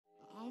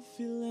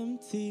feel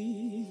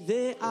empty.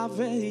 They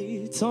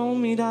already told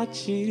me that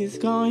shit is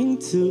going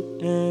to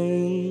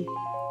end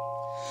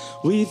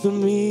with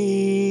me.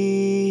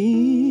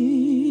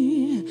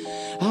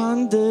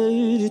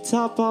 Under the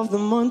top of the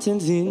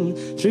mountains in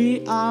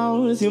 3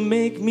 hours, you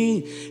make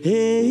me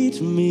hate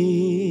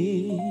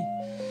me.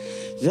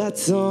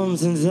 That's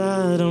something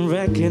that don't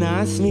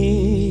recognize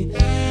me.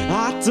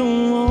 I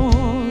don't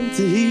want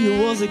to hear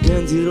your words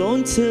again. You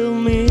don't tell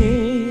me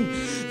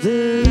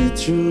the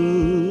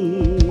truth.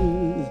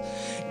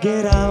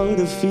 Get out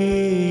of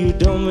here, you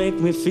don't make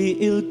me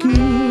feel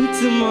good.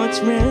 Too much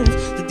men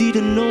that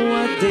didn't know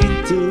what they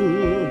do.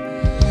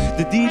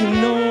 They didn't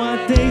know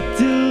what they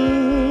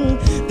do.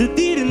 They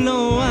didn't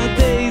know what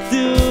they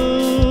do.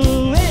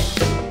 Hey!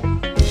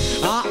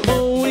 I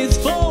always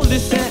fall the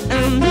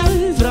same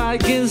lies, but I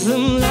guess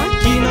I'm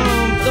lucky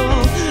now.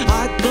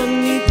 I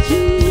don't need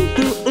you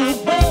to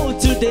go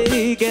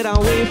today. Get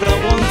away, but I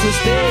want to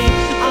stay.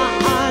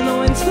 I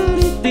know and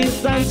studied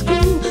this high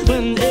school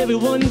when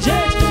everyone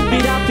judged me.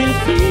 I feel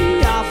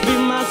free, I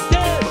feel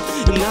myself,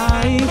 and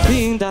I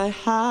think I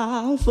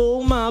have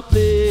all my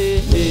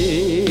place.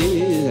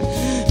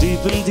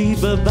 Deep and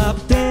deeper,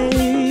 Bateria,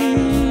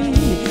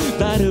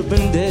 Bateria,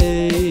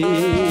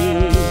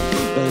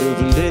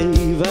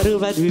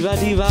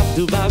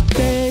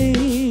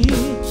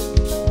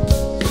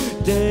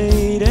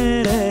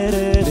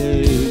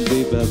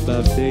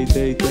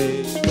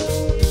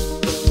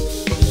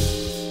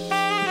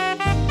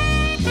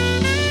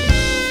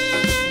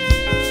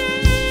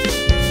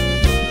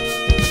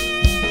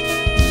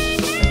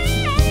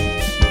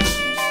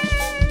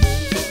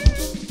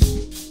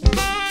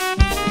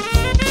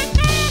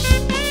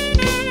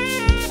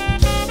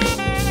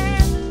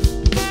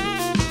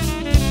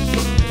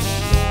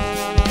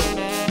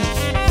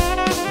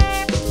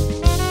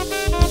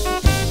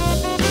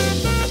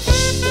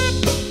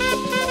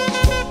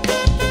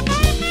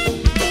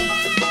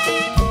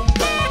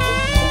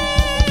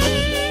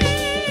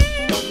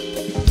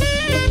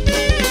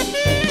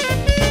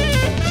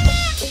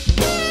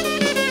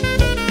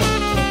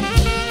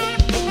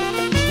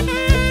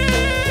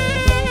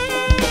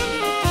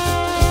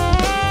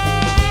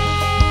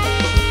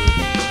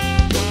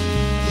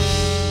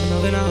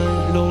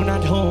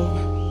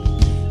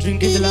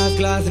 Drinking the last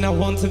glass and I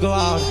want to go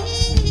out.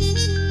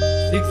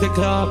 6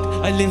 o'clock,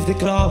 I leave the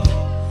club,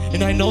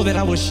 and I know that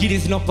our shit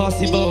is not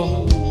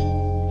possible.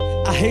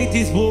 I hate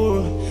this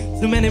world.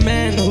 Too many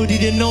men who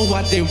didn't know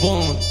what they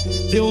want.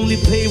 They only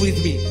play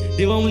with me,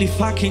 they only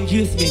fucking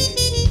use me.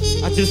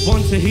 I just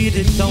want to hear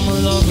that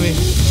someone love me.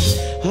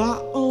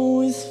 I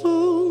always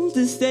fall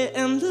to stay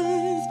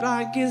endless, but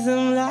I guess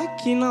I'm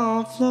lacking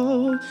on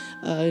flow.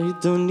 I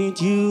don't need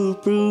you,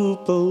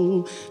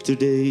 approval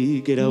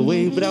today. Get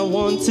away, but I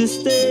want to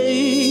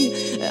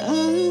stay.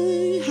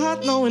 I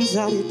had no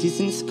anxieties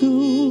in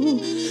school.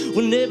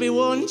 When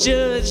everyone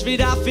judged me,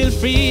 I feel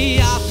free.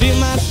 I feel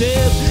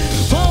myself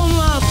for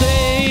my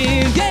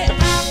faith, yeah.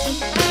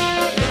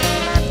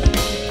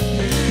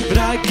 But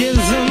I guess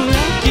I'm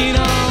lacking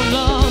on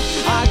love.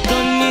 I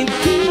don't need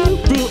you,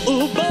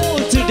 approval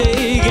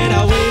today. Get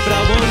away, but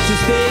I want to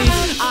stay.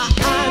 I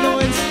know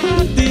in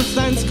school, this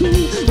in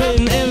school,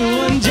 when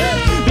everyone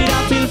judged me, I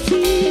feel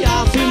free, I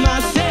feel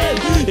myself,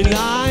 and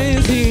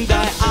I think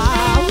that I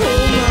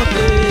hold my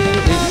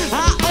place. I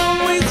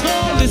always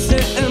fall the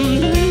same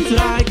things,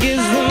 I guess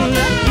I'm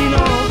lacking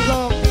on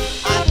love.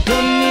 I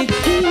don't need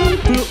you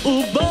to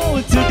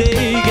both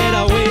today. Get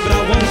away, but I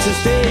want to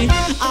stay.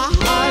 I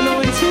know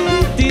in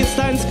school, this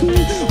in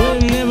school, when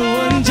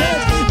everyone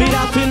judged me,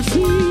 I feel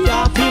free, I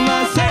feel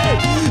myself,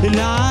 and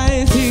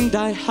I think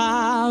I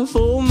have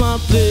all my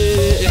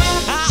place.